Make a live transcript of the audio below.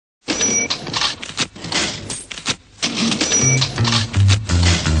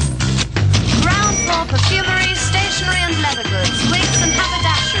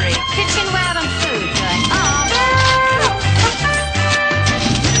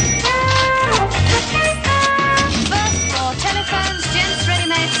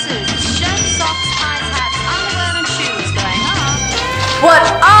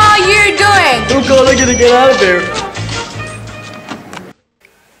I gotta get out of there.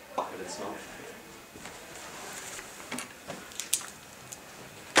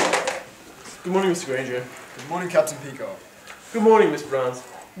 Good morning, Mr. Granger. Good morning, Captain Peacock. Good morning, Miss Barnes.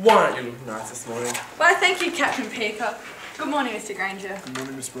 Why aren't you looking nice this morning? Why, thank you, Captain Peacock. Good morning, Mr. Granger. Good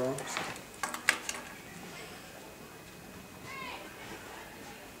morning, Miss Barnes.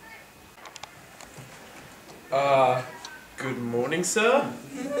 Good morning, sir.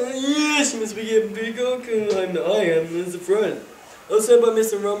 Yes, Mr. Captain Peacock. I am Mr. Fred. I was sent by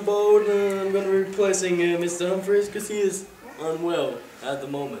Mr. Rumbold. I'm going to be replacing Mr. Humphries because he is unwell at the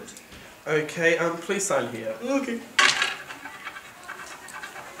moment. Okay, please sign here. Okay.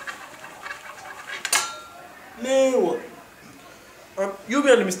 Now what? You'll be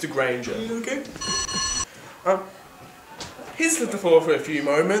under Mr. Granger. Okay. He's left the floor for a few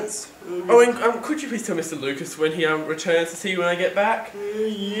moments. Okay. Oh, and could you please tell Mr. Lucas when he returns to see you when I get back?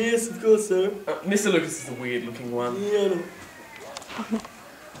 Yes, of course, sir. Mr. Lucas is a weird-looking one. Yeah, I know.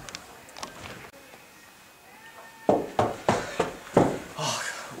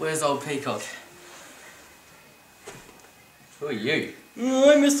 Where's old Peacock? Who are you?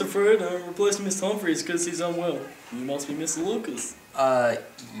 I'm Mr. Fred. I'm replacing Mr. Humphries because he's unwell. You must be Mr. Lucas.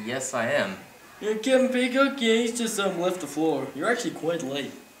 Yes I am. Yeah, Captain Peacock, yeah, he's just left the floor. You're actually quite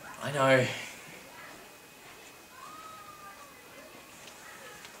late. I know.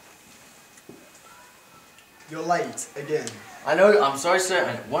 You're late again. I know, I'm sorry sir,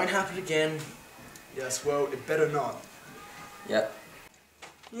 and it won't happen again. Yes, well, it better not. Yep.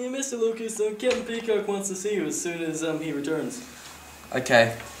 Yeah, Mr. Lucas, Captain Peacock wants to see you as soon as he returns.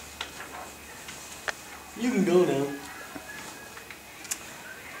 Okay. You can go now.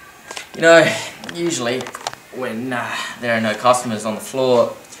 You know, usually when there are no customers on the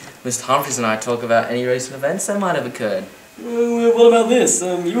floor, Mr. Humphries and I talk about any recent events that might have occurred. What about this?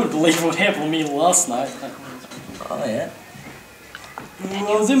 You wouldn't believe what happened to me last night. Oh yeah?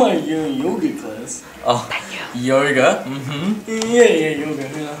 I was in my yoga class. Oh, yoga? Mm-hmm. Yeah, yoga.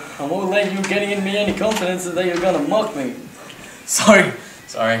 You know, I won't let you get in me any confidence that you're gonna mock me. Sorry.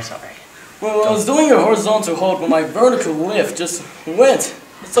 Well, I was doing a horizontal hold, but my vertical lift just went.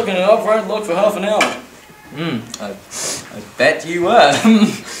 I was taking an upright look for half an hour. I bet you were.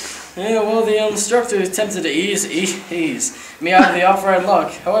 Yeah, well, the instructor attempted to ease me out of the upright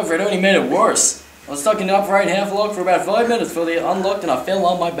lock. However, it only made it worse. I was stuck in the upright half lock for about 5 minutes before they unlocked and I fell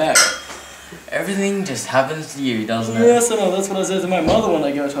on my back. Everything just happens to you, doesn't it? Yes, I know. That's what I said to my mother when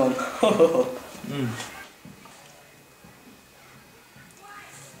I got home.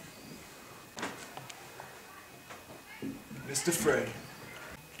 Mr. Fred.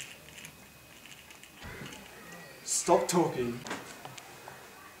 Stop talking.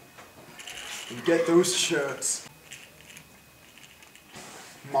 And get those shirts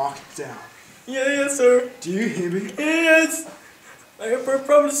marked down. Yeah, yes, sir. Do you hear me? Yes. I have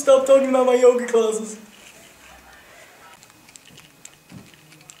promised to stop talking about my yoga classes.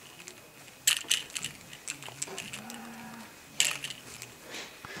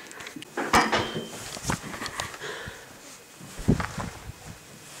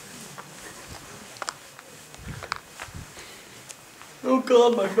 Oh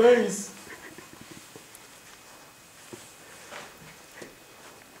God, my face.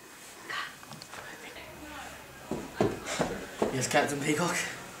 Yes, Captain Peacock?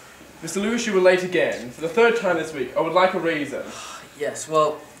 Mr. Lewis, you were late again. For the third time this week. I would like a reason. Yes,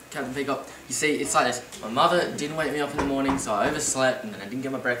 well, Captain Peacock, you see, it's like this. My mother didn't wake me up in the morning, so I overslept, and then I didn't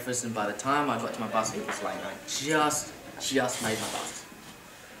get my breakfast, and by the time I got to my bus, it was late, and I just made my bus.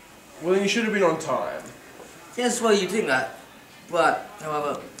 Well, then you should have been on time. Yes, well, you'd think that. But,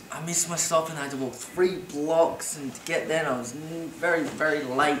 however, I missed my stop, and I had to walk 3 blocks, and to get there, I was very, very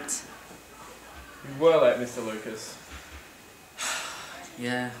late. You were late, Mr. Lucas.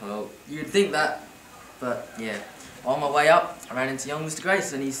 Yeah, well, you'd think that, but yeah. On my way up, I ran into young Mr.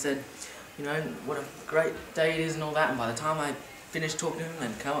 Grace, and he said, you know, what a great day it is and all that, and by the time I finished talking to him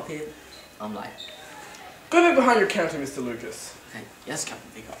and come up here, I'm late. Go back behind your counter, Mr. Lucas. Okay, yes,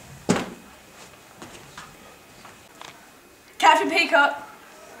 Captain Peacock. Captain Peacock.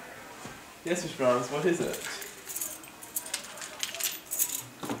 Yes, Miss Barnes, what is it?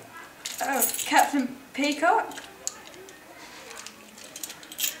 Oh, Captain Peacock?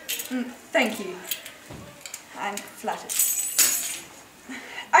 Thank you. I'm flattered.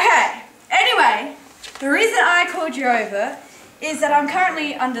 Okay, anyway, the reason I called you over is that I'm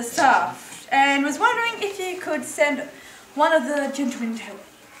currently understaffed and was wondering if you could send one of the gentlemen to help.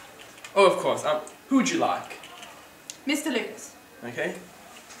 Oh, of course. Who would you like? Mr. Lucas. Okay.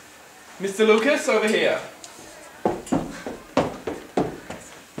 Mr. Lucas, over here.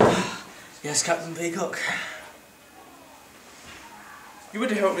 Yes, Captain Peacock. You were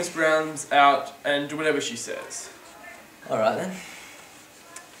to help Miss Brown's out and do whatever she says. Alright then.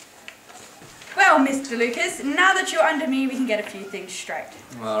 Well, Mr. Lucas, now that you're under me, we can get a few things straight.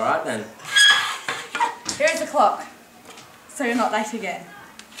 Alright then. Here's the clock, so you're not late again.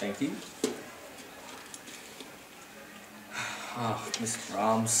 Thank you. Oh, Miss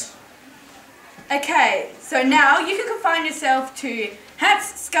Brahms. Okay, so now you can confine yourself to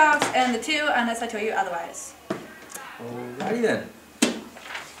hats, scarves, and the till unless I tell you otherwise. Alrighty then.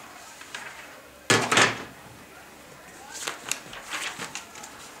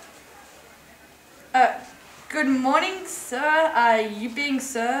 Good morning, sir. Are you being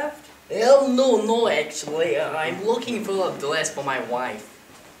served? No, actually. I'm looking for a dress for my wife.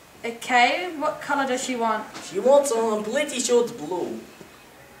 Okay, what colour does she want? She wants a pretty short blue.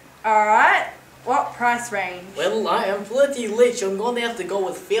 Alright, what price range? Well, I am pretty rich. I'm going to have to go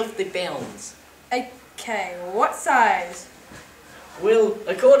with 50 pounds. Okay, what size? Well,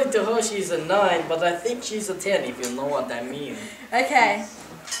 according to her, she's a 9, but I think she's a 10, if you know what I mean. Okay,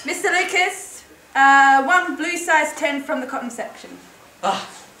 Mr. Lucas, one blue size 10 from the cotton section. Ah,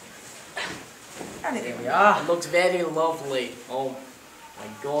 There we are. It looks very lovely. Oh my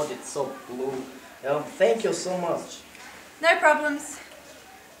god, it's so blue. Thank you so much. No problems.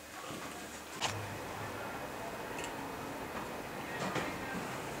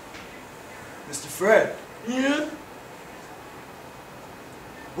 Mr. Fred, Yeah?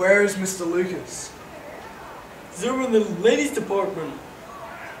 where is Mr. Lucas? They're in the ladies' department.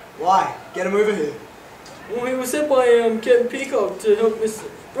 Why? Get him over here. Well, he was sent by Captain Peacock to help Miss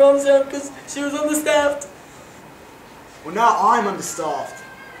Brahms out because she was understaffed. Well, now I'm understaffed.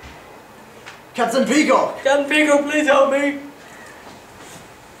 Captain Peacock! Captain Peacock, please help me.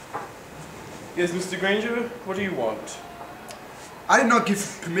 Yes, Mr. Granger, what do you want? I did not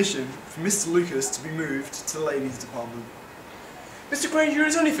give permission for Mr. Lucas to be moved to the ladies' department. Mr. Granger,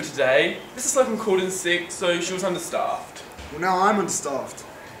 it's only for today. Mrs. Slocum called in sick, so she was understaffed. Well, now I'm understaffed.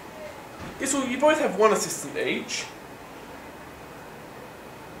 Yes, well, you both have one assistant each.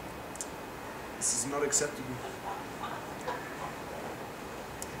 This is not acceptable.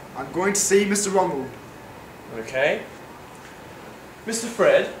 I'm going to see Mr. Rumble. Okay. Mr.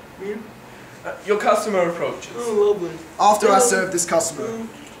 Fred, Yeah? your customer approaches. Oh, lovely. After I serve this customer.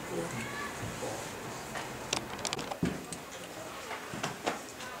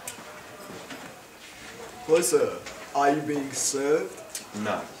 Hello, sir. Are you being served?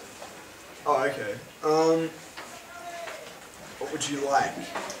 No. Oh, okay. What would you like?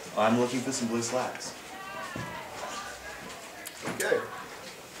 I'm looking for some blue slacks. Okay.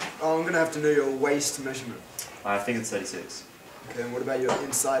 Oh, I'm gonna have to know your waist measurement. I think it's 36. Okay, and what about your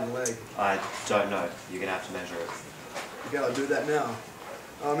inside leg? I don't know. You're gonna have to measure it. Okay, I'll do that now.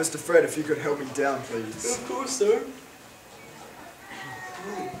 Mr. Fred, if you could help me down, please. Of course, sir.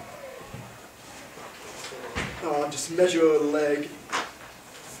 Just measure your leg.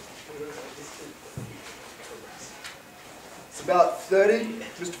 It's about 30,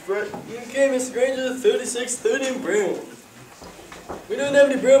 Mr. Fred. Okay, Mr. Granger, 36, 30 in brown. We don't have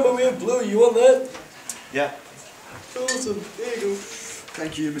any brown, but we have blue. You want that? Yeah. Awesome. There you go.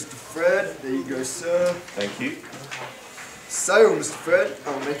 Thank you, Mr. Fred. There you go, sir. Thank you. Sale, Mr. Fred.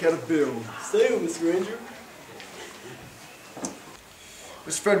 I'll make out a bill. Sale, Mr. Granger.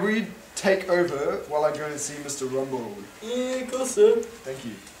 Mr. Fred, will you take over while I go and see Mr. Rumble? Yeah, of course, sir. Thank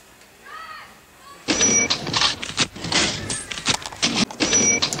you.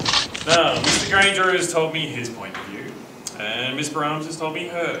 Now, Mr. Granger has told me his point of view, and Miss Brahms has told me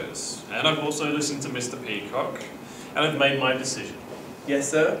hers, and I've also listened to Mr. Peacock, and I've made my decision. Yes,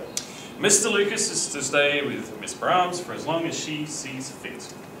 sir. Mr. Lucas is to stay with Miss Brahms for as long as she sees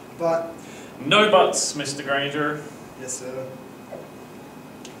fit. But, No buts, Mr. Granger. yes, sir.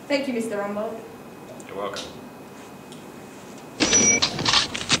 Thank you, Mr. Rumble. You're welcome.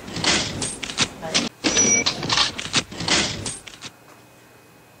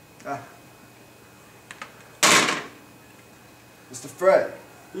 Mr. Fred,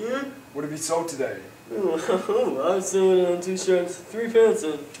 Yeah? what have you sold today? Oh, I'm selling on 2 shirts, 3 pants,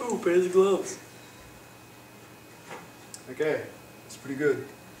 and 2 pairs of gloves. Okay, it's pretty good.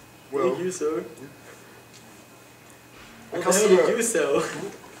 Well, Thank you, sir. a What the hell customer, did you sell?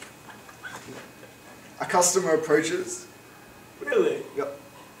 a customer approaches. Really? Yep.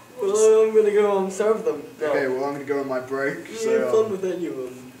 Well, I'm gonna go and serve them now. Okay, well, I'm going to go on my break. Yeah, So, have fun with that,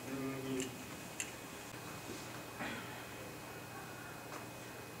 you.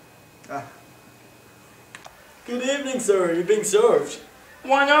 Ah. Good evening, sir. You're being served.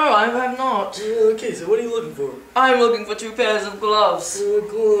 Why no, I have not. Okay, so what are you looking for? I'm looking for 2 pairs of gloves.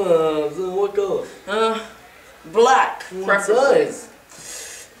 Gloves. What color? Black. What preferably. size?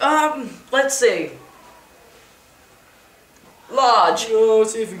 Let's see. Large.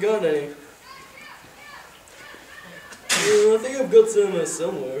 Let's see if you got any. I think I've got some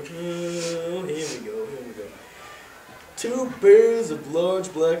somewhere. Here we go. 2 pairs of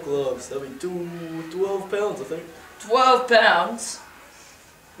large black gloves. That'll be 12 pounds, I think. 12 pounds.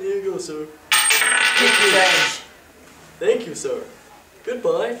 Here you go, sir. Change. Thank you, sir.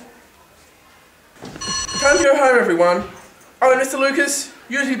 Goodbye. Time to go home, everyone. Alright, Mr. Lucas,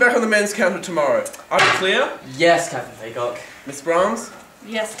 you're to be back on the men's counter tomorrow. Are you clear? Yes, Captain Peacock. Miss Brahms?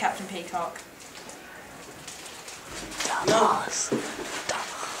 Yes, Captain Peacock.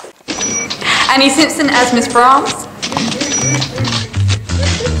 Annie Simpson as Miss Brahms.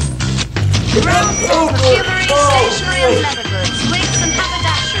 Ground floor perfumery, stationery and leather goods, wigs and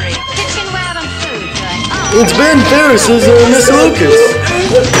haberdashery, kitchenware and food going on. It's Ben Ferris as Miss Lucas.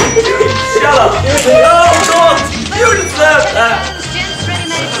 Shut up! Oh, God! You deserve that! Gents,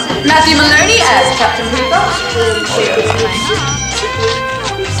 ready-made suits. Matthew Maloney as Captain Peacock.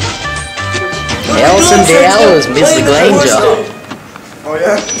 Nelson Dale is Mr. Granger. Oh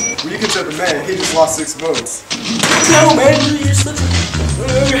yeah? Well, you can tell the man. He just lost 6 votes. No, man, you're such a...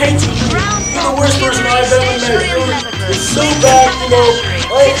 You hate me. You're the worst person I've ever met. You're so bad, you know.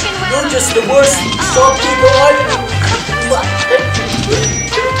 You're just the worst shopkeeper I've ever...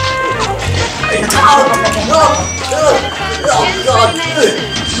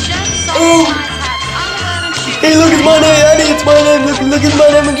 Hey, look at my name, Annie, it's my name. Look at my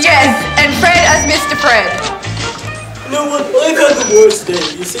name. Yes, and Fred as Mr. Fred. You know what? I've had the worst day.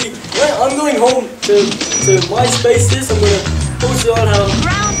 You see, I'm going home to MySpace this. I'm gonna post it on how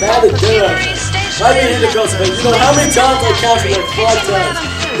bad it does. I've been here to Kosovo. You know how many times I counted like 5 times.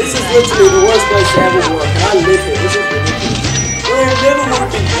 This is literally the worst place to ever work, and I live here. This is ridiculous. I'm never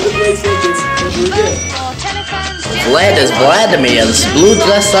working at a place like this ever again. Vlad is Vladimir, blue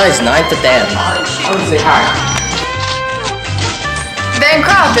dress size 9 to 10. Van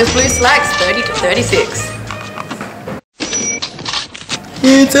Craft as Blue Slacks 30 to 36.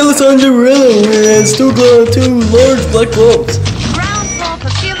 It's Alessandra Morello and two large black gloves. Ground floor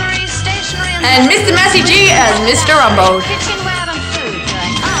perfumery, stationery And Mr. Massey G as Mr. Rumbold. kitchenware and food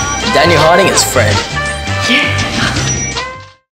going on. Daniel Harding is Fred.